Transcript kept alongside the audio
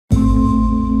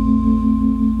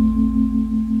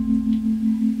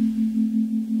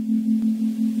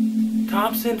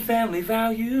Thompson family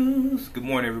values. Good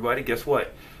morning, everybody. Guess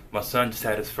what? My son just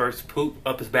had his first poop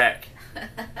up his back.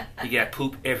 He got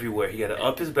poop everywhere. He got it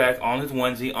up his back, on his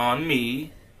onesie, on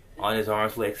me, on his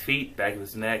arms, legs, feet, back of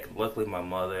his neck. Luckily, my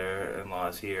mother-in-law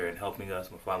is here and helping us.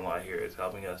 My father-in-law here is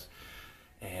helping us.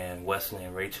 And Wesley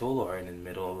and Rachel are in the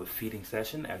middle of a feeding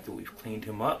session after we've cleaned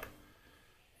him up.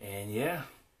 And yeah,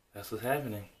 that's what's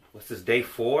happening. What's this, day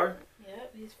 4?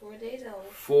 Yep, he's 4 days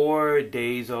old. 4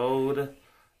 days old.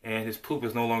 And his poop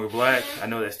is no longer black. I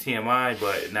know that's TMI,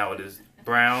 but now it is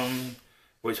brown.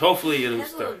 Which hopefully it'll start. It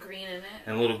has a little green in it.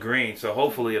 And a little green. So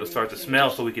hopefully it'll start to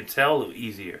smell so we can tell a little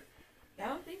easier. I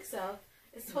don't think so.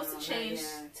 It's supposed to change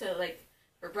to like,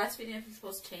 for breastfeeding, it's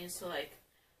supposed to change to like,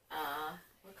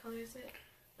 what color is it?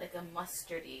 Like a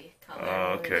mustardy color.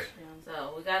 Oh, okay.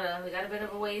 So we got a bit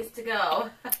of a ways to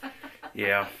go.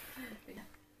 Yeah.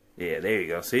 Yeah, there you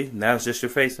go. See? Now it's just your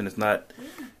face and it's not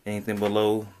anything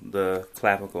below the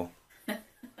clavicle.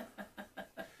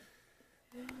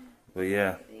 But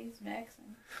yeah.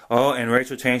 Oh, and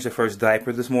Rachel changed her first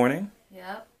diaper this morning.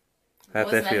 Yep.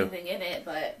 How'd that feel? Wasn't anything in it,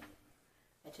 but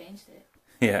I changed it.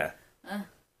 Yeah.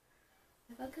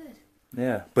 It felt good.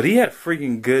 Yeah. But he had a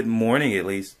freaking good morning at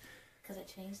least. Because I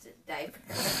changed his diaper.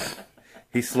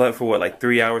 He slept for what, like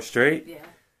 3 hours straight? Yeah.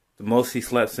 The most he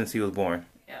slept since he was born.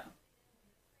 Yeah.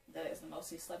 That is the most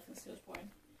he slept since he was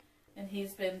born. And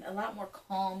he's been a lot more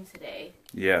calm today.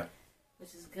 Yeah.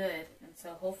 Which is good. And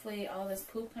so hopefully all this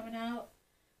poop coming out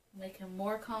will make him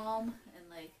more calm and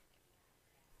like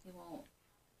he won't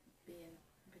be in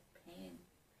big pain.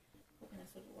 Hoping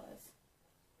that's what it was.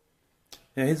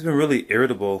 Yeah, he's been really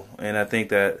irritable, and I think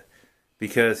that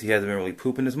because he hasn't been really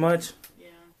pooping as much,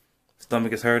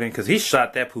 stomach is hurting, because he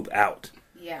shot that poop out.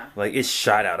 Yeah. Like, it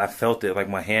shot out. I felt it, like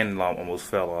my hand almost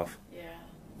fell off. Yeah.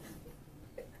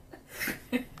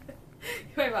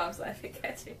 My mom's laughing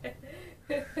at you.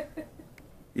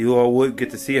 You all would get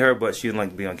to see her, but she didn't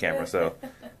like to be on camera, so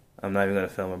I'm not even going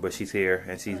to film her, but she's here,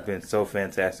 and she's been so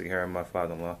fantastic, her and my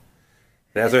father-in-law.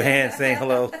 That's her hand saying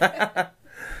hello.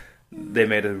 They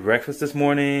made a breakfast this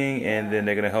morning, and then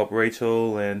they're going to help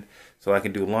Rachel, and so I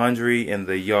can do laundry in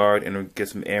the yard and get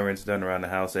some errands done around the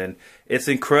house. And it's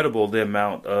incredible the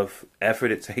amount of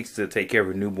effort it takes to take care of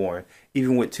a newborn,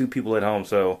 even with 2 people at home.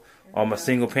 So all my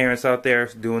single parents out there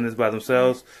doing this by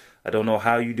themselves, I don't know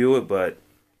how you do it, but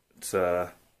it's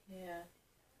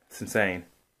insane.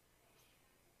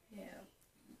 Yeah.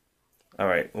 All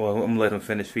right. Well, I'm going to let him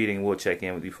finish feeding. We'll check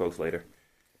in with you folks later.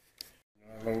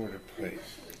 All over the place.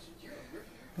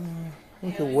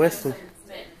 Look at Wesley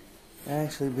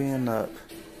actually being up.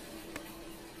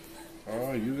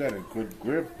 Oh, you got a good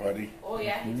grip, buddy. Oh,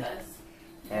 yeah, he does.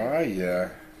 Oh, yeah.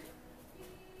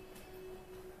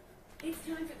 It's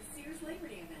time for the Sears Labor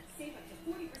Day event. Save up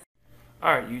to 40%.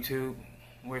 Alright, YouTube.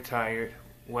 We're tired.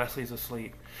 Wesley's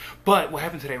asleep. But what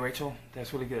happened today, Rachel?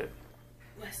 That's really good.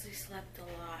 Wesley slept a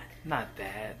lot. Not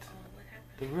that. Oh, what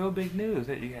happened? The real big news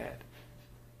that you had.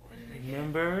 What did I get?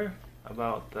 Remember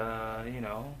about you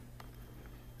know.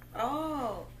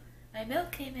 Oh, my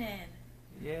milk came in.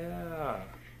 Yeah.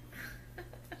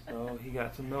 So he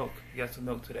got some milk. He got some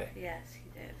milk today. Yes, he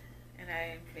did. And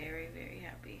I am very, very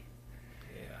happy.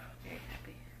 Yeah. Very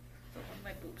happy. But one of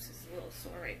my boobs is a little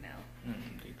sore right now.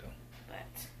 Dito.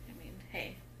 But, I mean,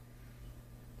 hey.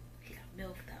 He got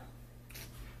milk, though.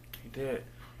 He did.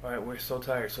 Alright, we're so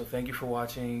tired. So thank you for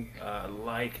watching.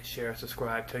 Like, share,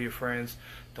 subscribe, tell your friends.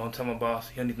 Don't tell my boss.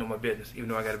 He'll need to know my business, even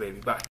though I got a baby. Bye.